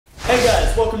Hey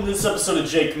guys, welcome to this episode of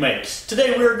JakeMakes.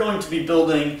 Today we are going to be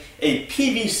building a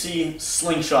PVC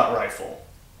Slingshot Rifle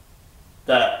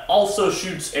that also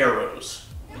shoots arrows.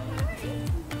 Alright.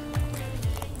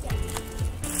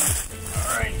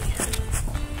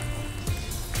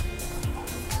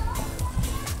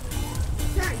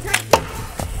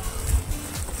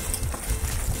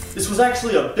 This was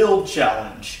actually a build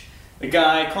challenge. A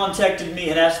guy contacted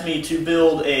me and asked me to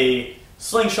build a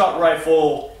slingshot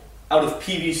rifle out of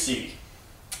PVC.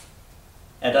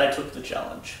 And I took the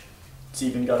challenge. It's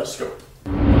even got a scope.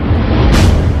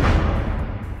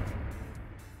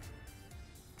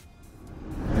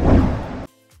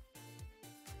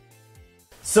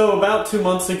 So about 2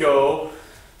 months ago,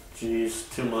 2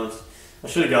 months, I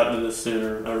should have gotten to this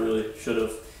sooner, I really should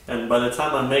have. And by the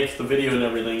time I make the video and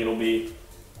everything, it'll be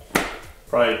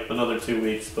probably another 2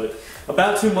 weeks. But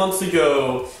about 2 months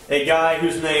ago, a guy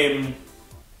whose name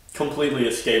completely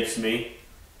escapes me.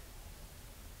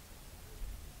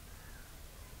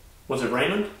 Was it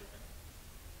Raymond?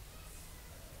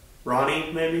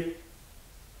 Ronnie, maybe?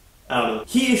 I don't know.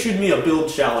 He issued me a build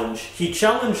challenge. He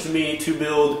challenged me to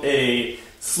build a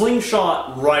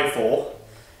slingshot rifle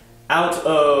out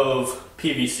of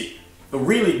PVC. A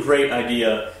really great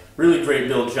idea, really great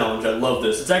build challenge. I love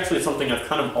this. It's actually something I've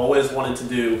kind of always wanted to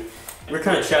do. We're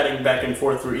kind of chatting back and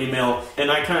forth through email,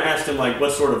 and I kind of asked him like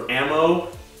what sort of ammo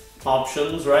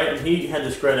options, right? And he had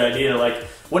this great idea, like,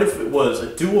 what if it was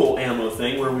a dual ammo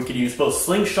thing where we could use both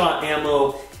slingshot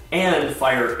ammo and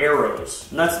fire arrows?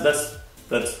 And that's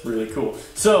really cool.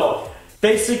 So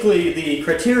basically the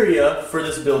criteria for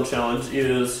this build challenge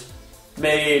is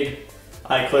made,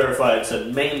 I clarified,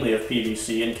 said mainly of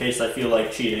PVC in case I feel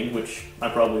like cheating, which I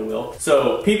probably will.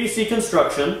 So PVC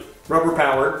construction, rubber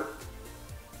powered,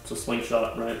 it's a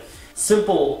slingshot, right?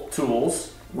 Simple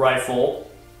tools, rifle,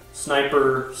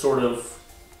 sniper sort of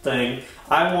thing.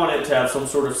 I want it to have some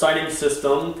sort of sighting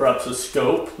system, perhaps a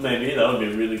scope, maybe, that would be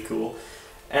really cool.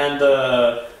 And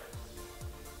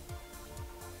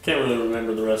can't really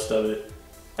remember the rest of it.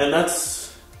 And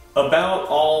that's about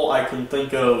all I can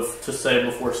think of to say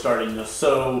before starting this.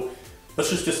 So let's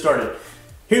just get started.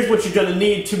 Here's what you're gonna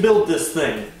need to build this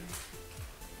thing.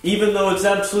 Even though it's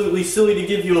absolutely silly to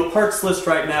give you a parts list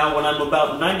right now when I'm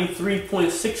about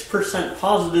 93.6%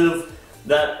 positive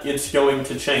that it's going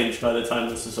to change by the time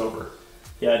this is over.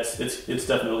 Yeah, it's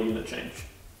definitely going to change.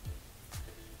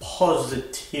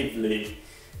 Positively,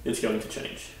 it's going to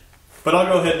change. But I'll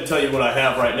go ahead and tell you what I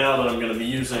have right now that I'm going to be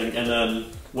using, and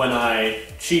then when I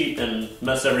cheat and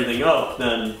mess everything up,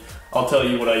 then I'll tell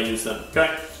you what I use then, okay?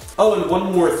 Oh, and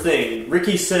one more thing.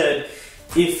 Ricky said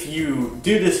if you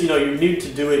do this, you know, you need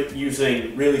to do it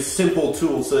using really simple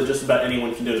tools so that just about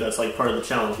anyone can do it. That's like part of the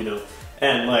challenge, you know.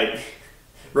 And like,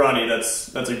 Ronnie,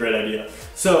 that's a great idea.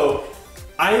 So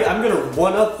I'm going to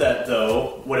one-up that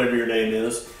though, whatever your name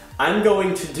is. I'm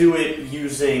going to do it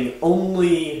using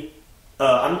only,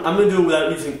 I'm going to do it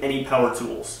without using any power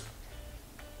tools.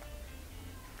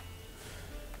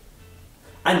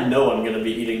 I know I'm going to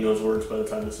be eating those words by the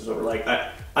time this is over. Like,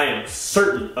 I am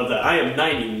certain of that. I am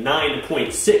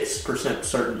 99.6%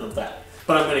 certain of that.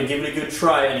 But I'm going to give it a good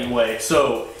try anyway.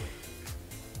 So,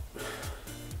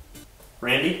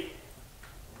 Randy?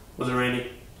 Was it Randy?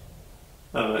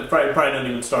 I don't know. It probably doesn't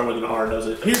even start with an R, does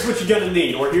it? Here's what you're going to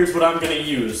need, or here's what I'm going to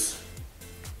use.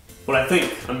 What I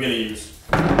think I'm going to use.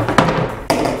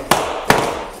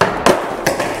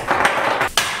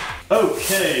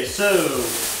 Okay, so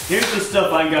here's the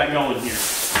stuff I got going here.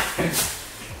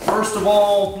 First of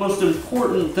all, most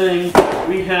important thing,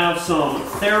 we have some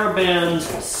TheraBand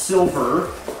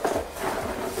silver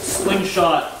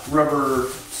slingshot rubber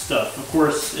stuff. Of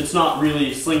course, it's not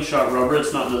really slingshot rubber.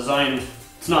 It's not designed,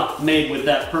 it's not made with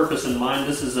that purpose in mind.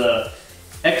 This is a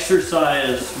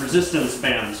exercise resistance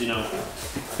bands, you know.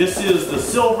 This is the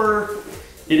silver.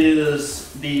 It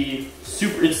is the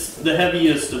it's the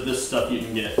heaviest of this stuff you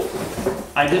can get.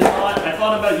 I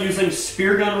thought about using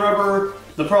spear gun rubber.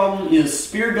 The problem is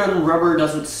spear gun rubber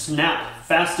doesn't snap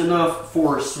fast enough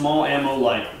for small ammo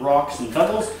like rocks and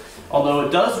pebbles. Although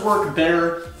it does work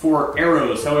better for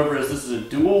arrows. However, as this is a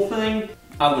dual thing,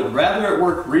 I would rather it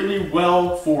work really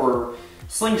well for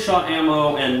slingshot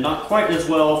ammo and not quite as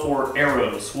well for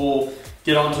arrows. We'll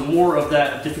get onto more of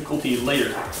that difficulty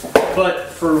later. But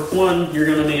for one, you're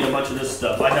gonna need a bunch of this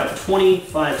stuff. I have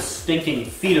 25 stinking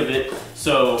feet of it,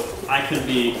 so I can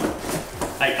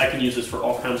use this for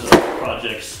all kinds of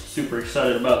projects. Super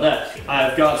excited about that.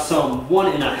 I've got some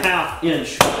 1.5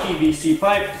 inch PVC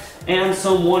pipe and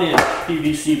some 1 inch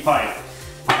PVC pipe.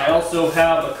 I also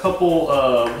have a couple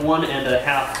of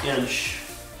 1.5 inch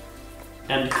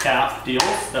end cap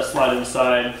deals that slide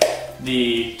inside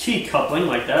the T-coupling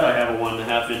like that. I have a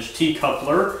 1.5-inch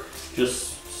T-coupler,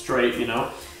 just straight, you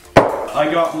know. I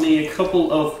got me a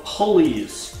couple of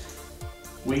pulleys.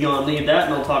 We gonna need that,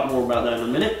 and I'll talk more about that in a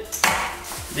minute.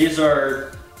 These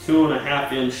are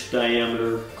 2.5-inch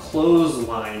diameter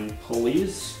clothesline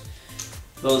pulleys.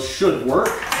 Those should work.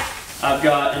 I've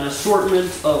got an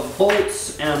assortment of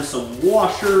bolts and some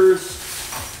washers,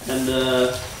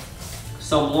 and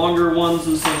some longer ones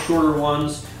and some shorter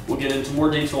ones. We'll get into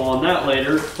more detail on that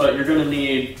later, but you're gonna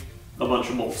need a bunch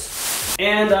of bolts.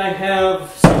 And I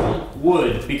have some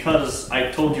wood, because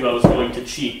I told you I was going to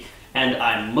cheat, and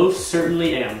I most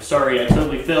certainly am. Sorry, I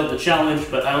totally failed the challenge,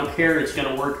 but I don't care, it's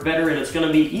gonna work better, and it's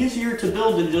gonna be easier to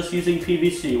build than just using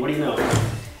PVC, what do you know?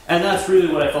 And that's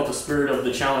really what I felt the spirit of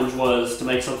the challenge was, to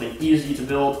make something easy to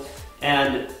build.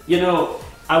 And, you know,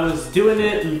 I was doing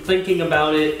it and thinking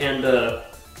about it, and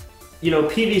you know,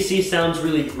 PVC sounds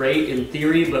really great in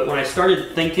theory, but when I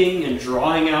started thinking and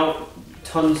drawing out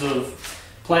tons of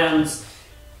plans,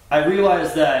 I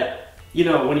realized that, you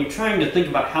know, when you're trying to think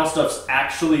about how stuff's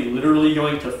actually literally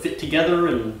going to fit together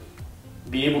and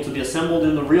be able to be assembled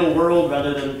in the real world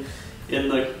rather than in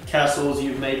the castles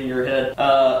you've made in your head,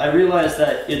 I realized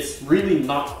that it's really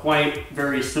not quite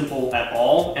very simple at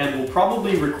all, and will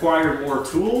probably require more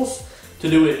tools to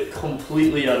do it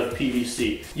completely out of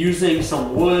PVC. Using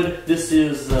some wood, this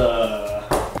is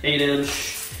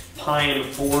 8-inch pine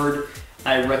board.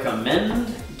 I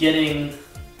recommend getting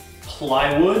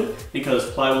plywood, because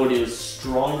plywood is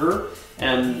stronger,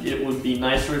 and it would be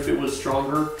nicer if it was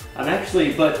stronger.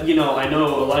 But you know, I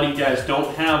know a lot of you guys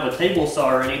don't have a table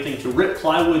saw or anything to rip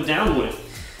plywood down with.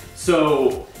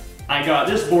 So I got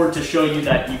this board to show you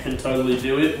that you can totally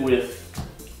do it with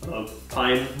a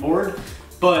pine board,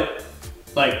 but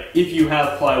like, if you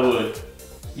have plywood,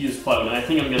 use plywood. And I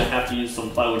think I'm gonna have to use some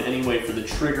plywood anyway for the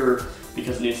trigger,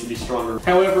 because it needs to be stronger.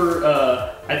 However,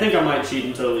 I think I might cheat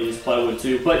and totally use plywood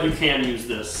too, but you can use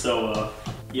this. So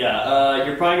yeah,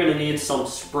 you're probably gonna need some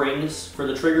springs for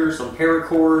the trigger, some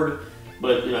paracord,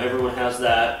 but you know, everyone has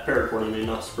that. Paracord, I mean,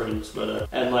 not springs, but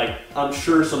and like, I'm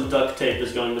sure some duct tape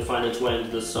is going to find its way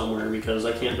into this somewhere, because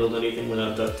I can't build anything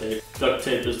without duct tape. Duct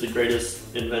tape is the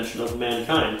greatest invention of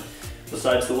mankind,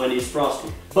 besides the Wendy's Frosty.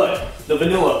 But the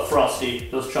vanilla Frosty,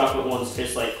 those chocolate ones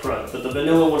taste like crud, but the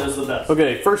vanilla one is the best.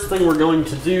 Okay, first thing we're going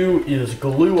to do is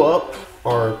glue up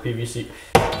our PVC.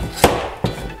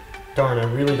 Darn, I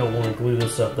really don't want to glue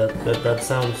this up. That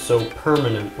sounds so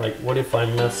permanent. Like, what if I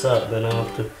mess up? Then I'll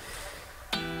have to...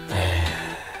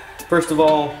 First of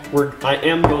all, I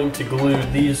am going to glue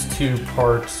these two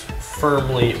parts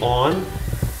firmly on.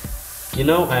 You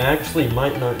know, I actually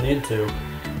might not need to.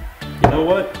 You know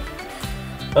what?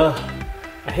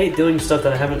 I hate doing stuff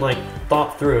that I haven't, like,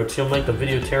 thought through. It's gonna make the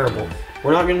video terrible.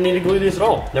 We're not gonna need to glue these at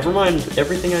all. Never mind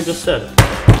everything I just said.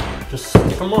 Just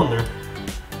stick them on there.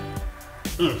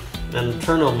 And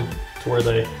turn them to where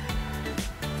they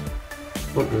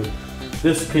look good.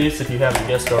 This piece, if you haven't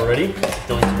guessed already, is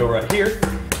going to go right here.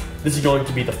 This is going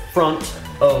to be the front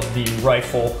of the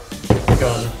rifle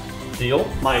gun deal.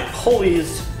 My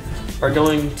pulleys are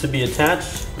going to be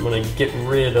attached. I'm going to get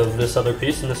rid of this other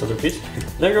piece and this other piece.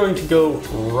 They're going to go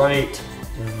right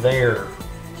there,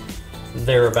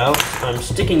 thereabouts. I'm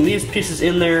sticking these pieces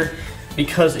in there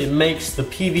because it makes the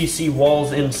PVC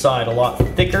walls inside a lot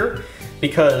thicker,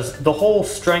 because the whole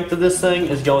strength of this thing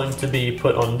is going to be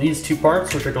put on these two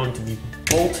parts, which are going to be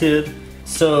bolted.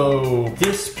 So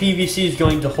this PVC is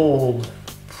going to hold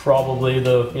probably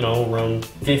around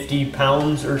 50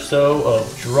 pounds or so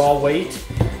of draw weight.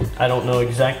 I don't know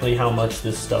exactly how much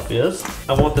this stuff is.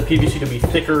 I want the PVC to be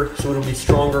thicker so it'll be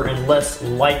stronger and less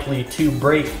likely to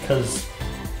break, because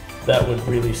that would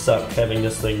really suck, having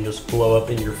this thing just blow up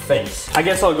in your face. I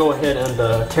guess I'll go ahead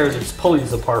and tear these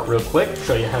pulleys apart real quick,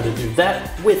 show you how to do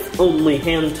that with only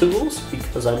hand tools,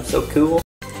 because I'm so cool.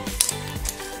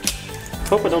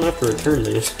 Hope I don't have to return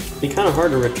these. It'd be kind of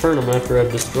hard to return them after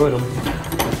I've destroyed them.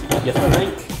 You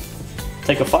think?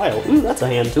 Take a file. Ooh, that's a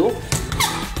hand tool.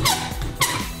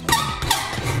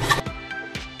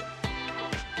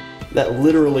 That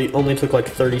literally only took like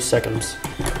 30 seconds.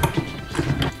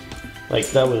 Like,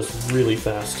 that was really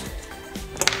fast.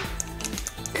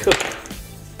 Cool.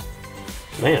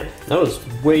 Man, that was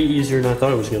way easier than I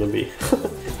thought it was gonna be.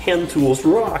 Hand tools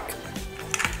rock!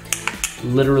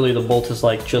 Literally, the bolt is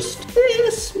like just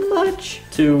this much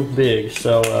too big,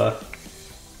 so,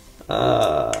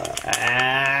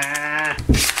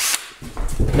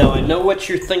 Now, I know what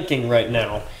you're thinking right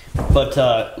now,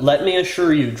 but let me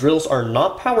assure you, drills are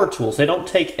not power tools. They don't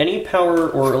take any power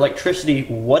or electricity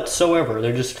whatsoever.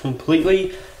 They're just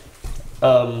completely,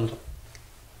 they're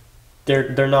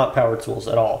not power tools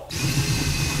at all.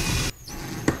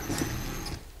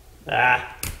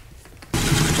 Ah.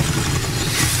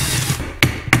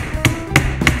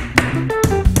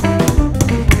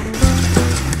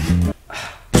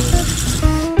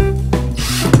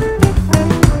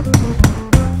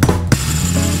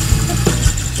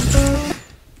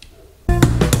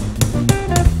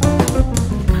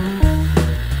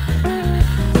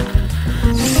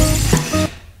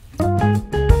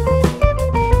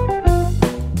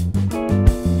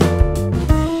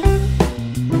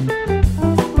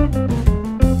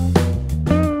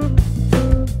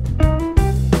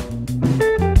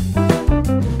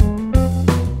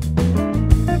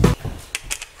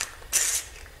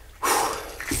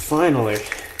 Finally.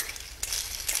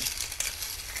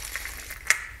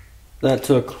 That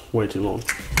took way too long.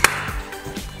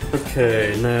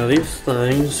 Okay, now these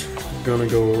things are gonna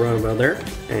go right about there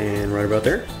and right about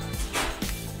there.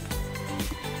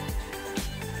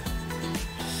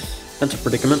 That's a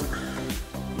predicament.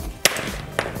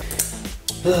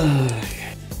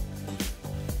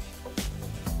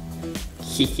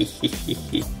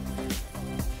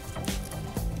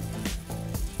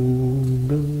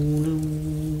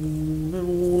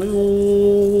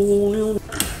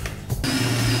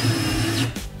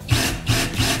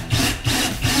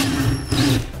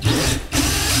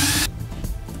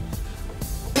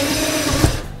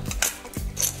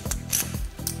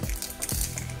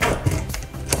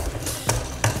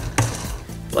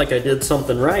 Like I did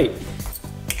something right.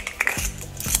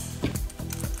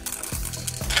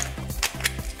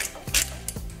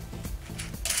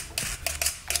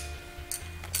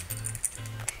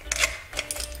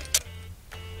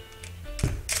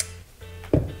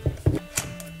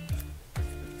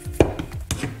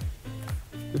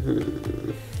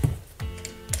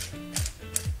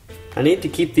 I need to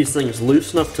keep these things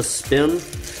loose enough to spin,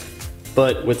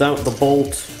 but without the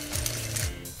bolt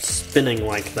spinning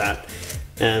like that.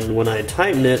 And when I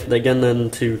tighten it, they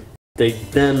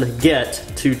then get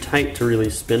too tight to really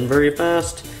spin very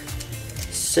fast.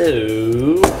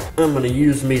 So I'm going to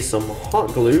use me some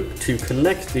hot glue to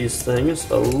connect these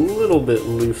things a little bit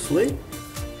loosely.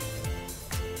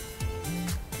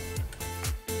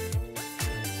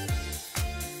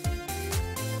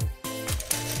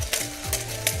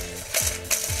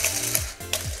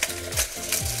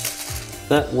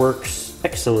 That works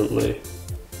excellently.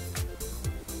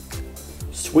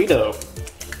 Sweeto.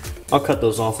 I'll cut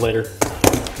those off later.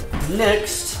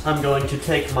 Next, I'm going to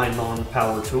take my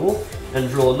non-power tool and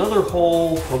drill another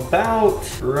hole about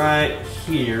right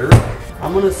here.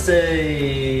 I'm gonna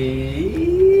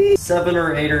say 7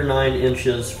 or 8 or 9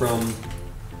 inches from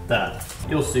that.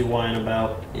 You'll see why in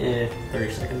about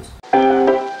 30 seconds.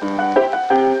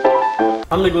 I'm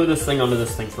gonna glue this thing onto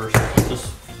this thing first.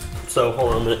 Just so,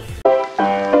 hold on a minute.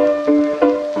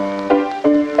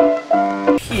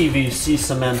 PVC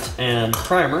cement and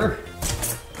primer.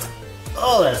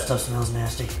 Oh, that stuff smells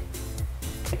nasty.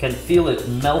 I can feel it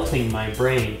melting my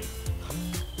brain.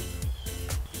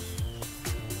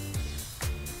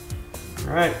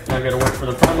 Alright, now I gotta wait for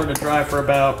the primer to dry for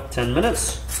about 10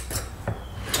 minutes,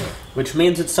 which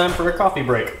means it's time for a coffee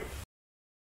break.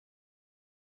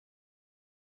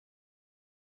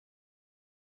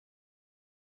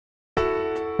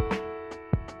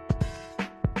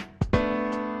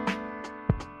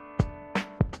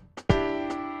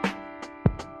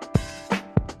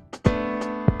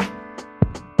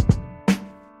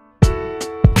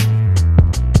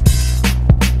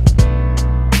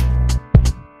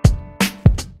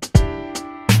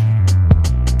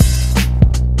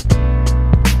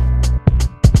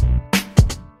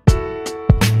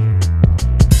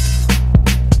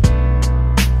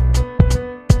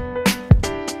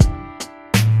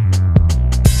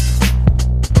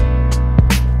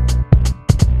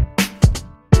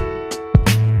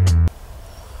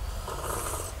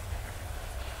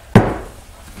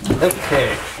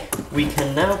 Okay, we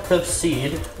can now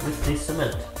proceed with the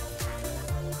cement.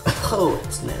 Oh,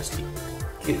 it's nasty.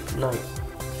 Good night.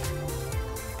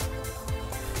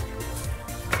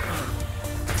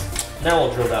 Now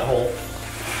I'll drill that hole.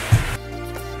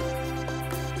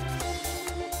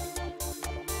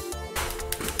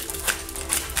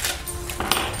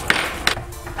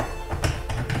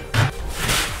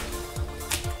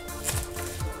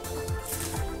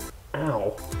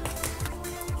 Ow.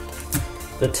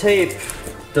 The tape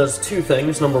does two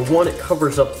things. Number one, it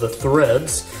covers up the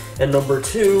threads. And number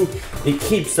two, it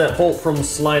keeps that bolt from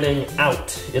sliding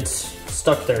out. It's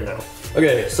stuck there now.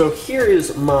 Okay, so here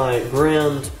is my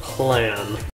grand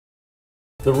plan.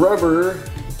 The rubber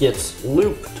gets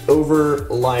looped over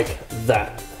like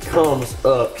that. Comes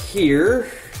up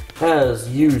here, as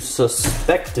you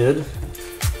suspected.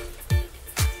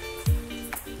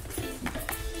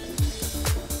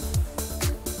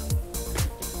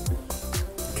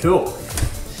 Cool.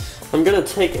 I'm gonna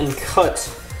take and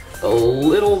cut a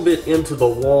little bit into the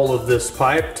wall of this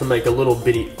pipe to make a little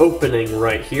bitty opening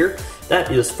right here.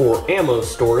 That is for ammo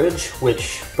storage,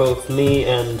 which both me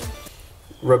and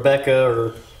Rebecca,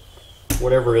 or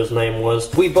whatever his name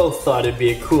was, we both thought it'd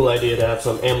be a cool idea to have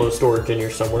some ammo storage in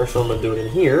here somewhere, so I'm gonna do it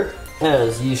in here.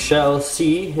 As ye shall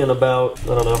see in about,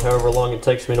 I don't know, however long it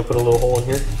takes me to put a little hole in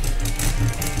here.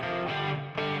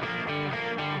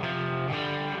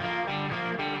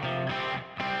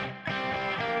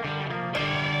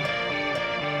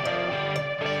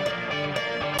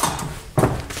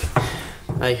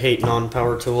 I hate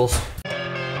non-power tools.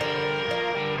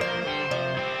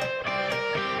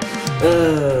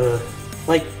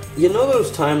 Like, you know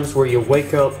those times where you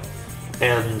wake up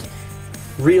and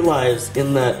realize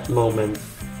in that moment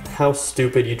how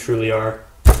stupid you truly are?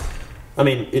 I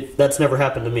mean, that's never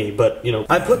happened to me, but, you know,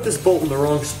 I put this bolt in the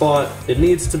wrong spot. It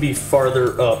needs to be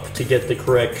farther up to get the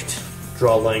correct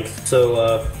draw length.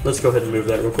 So, let's go ahead and move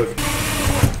that real quick.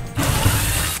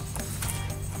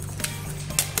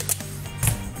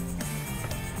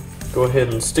 Go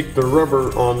ahead and stick the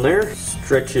rubber on there,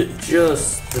 stretch it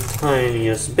just the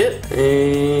tiniest bit,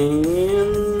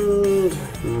 and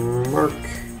mark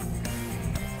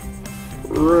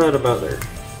right about there.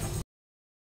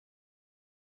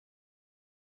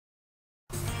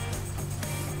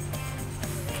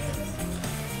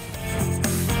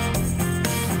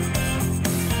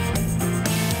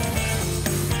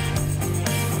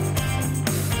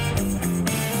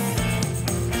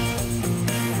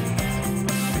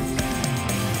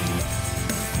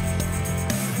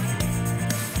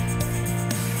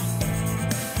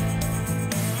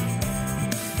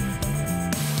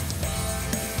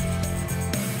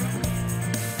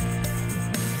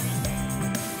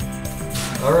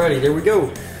 Alrighty, there we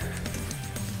go.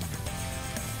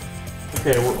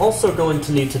 Okay, we're also going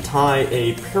to need to tie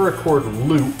a paracord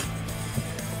loop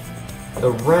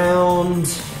around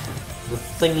the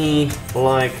thingy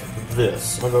like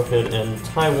this. I'll go ahead and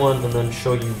tie one and then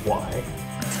show you why.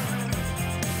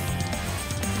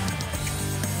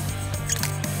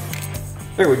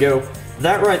 There we go.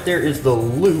 That right there is the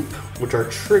loop, which our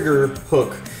trigger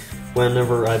hook,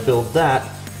 whenever I build that,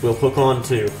 will hook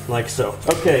onto, like so.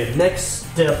 Okay, next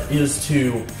step is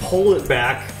to pull it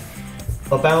back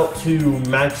about to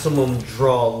maximum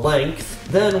draw length.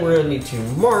 Then we're gonna need to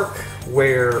mark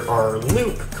where our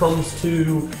loop comes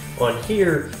to on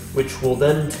here, which will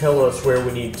then tell us where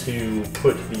we need to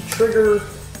put the trigger,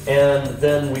 and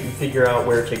then we can figure out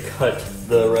where to cut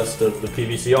the rest of the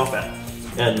PVC off at,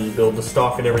 and build the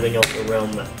stock and everything else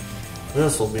around that.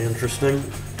 This will be interesting.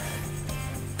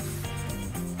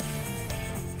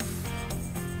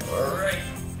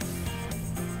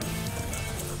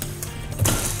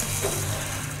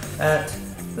 At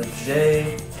the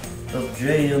J of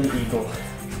JM Eagle.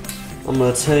 I'm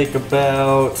going to take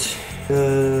about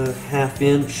 ½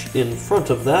 inch in front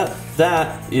of that.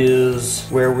 That is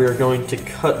where we're going to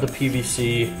cut the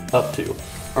PVC up to.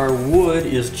 Our wood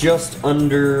is just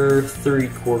under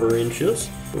 3/4 inches.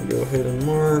 We'll go ahead and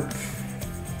mark.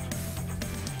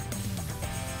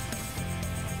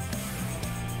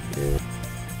 Yeah.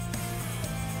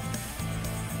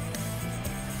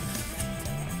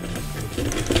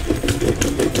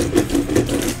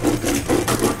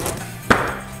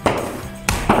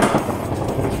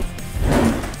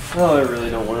 Oh, I really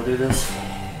don't want to do this.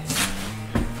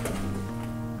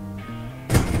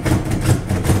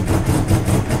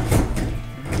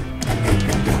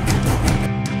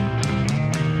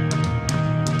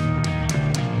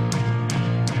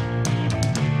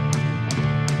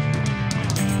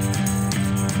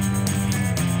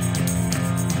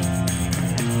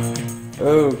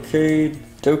 Okay,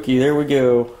 dokie, there we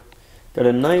go. Got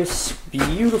a nice,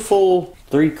 beautiful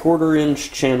 3/4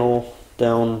 inch channel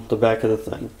down the back of the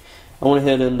thing. I went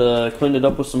ahead and cleaned it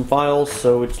up with some files,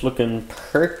 so it's looking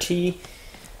pretty.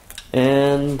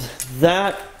 And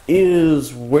that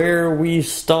is where we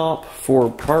stop for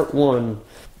part 1.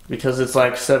 Because it's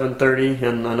like 7:30,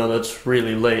 and I know that's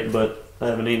really late, but I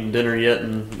haven't eaten dinner yet,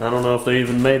 and I don't know if they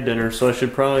even made dinner, so I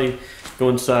should probably go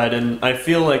inside. And I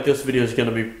feel like this video is going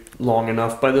to be long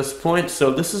enough by this point,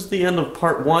 so this is the end of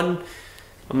part 1.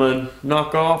 I'm going to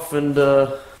knock off and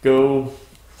go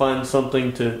find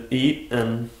something to eat,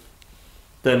 and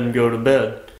then go to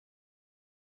bed.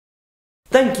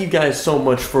 Thank you guys so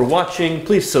much for watching.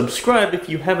 Please subscribe if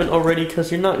you haven't already,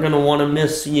 because you're not going to want to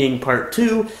miss seeing part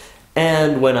 2,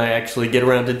 and when I actually get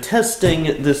around to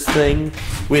testing this thing,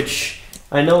 which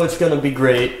I know it's going to be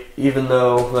great, even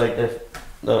though, like,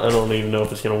 I don't even know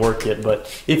if it's going to work yet, but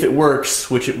if it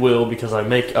works, which it will, because I'll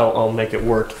make it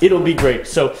work, it'll be great.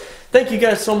 So, Thank you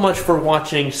guys so much for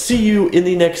watching. See you in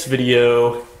the next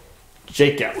video.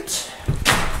 Jake out.